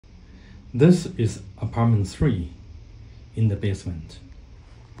This is apartment 3 in the basement.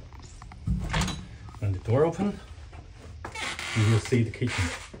 When the door open, you will see the kitchen.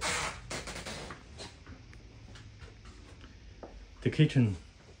 The kitchen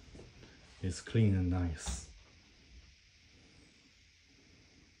is clean and nice.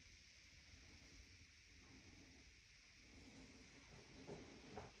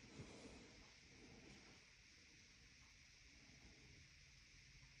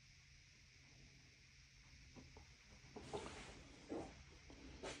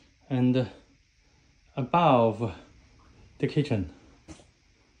 And above the kitchen,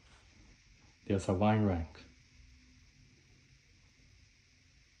 there's a wine rack.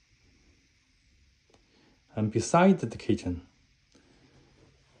 And beside the kitchen,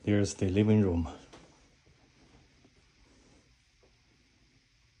 there's the living room.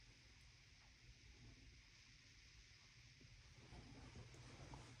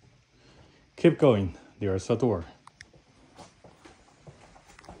 Keep going, there's a door.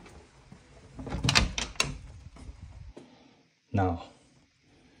 Now,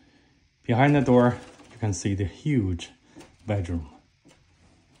 behind the door, you can see the huge bedroom.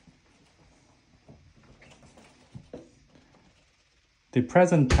 The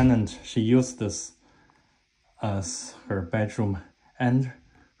present tenant, she used this as her bedroom and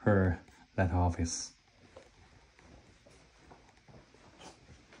her let office.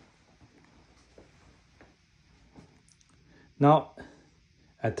 Now,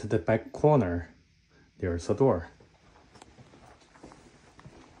 at the back corner, there's a door.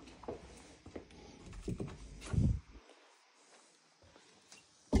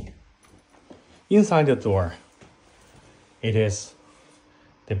 Inside the door, it is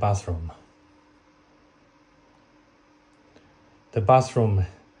the bathroom. The bathroom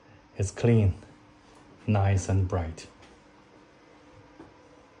is clean, nice and bright.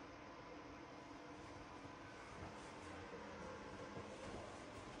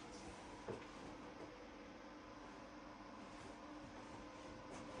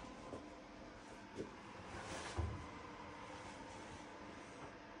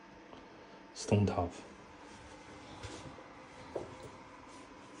 Stone top.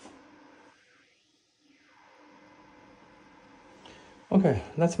 Okay,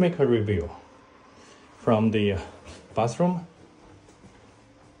 let's make a review. From the bathroom,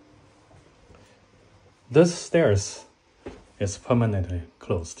 this stairs is permanently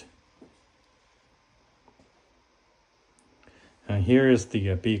closed. And here is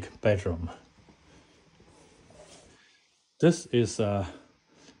the big bedroom. This is a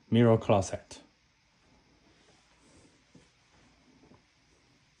mirror closet.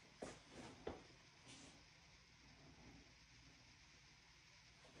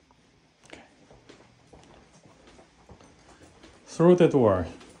 Okay. Through the door,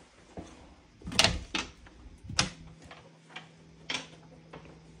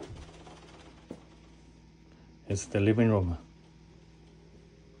 is the living room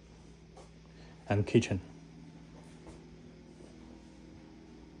and kitchen.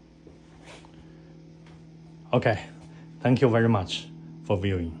 Okay, thank you very much for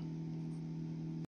viewing.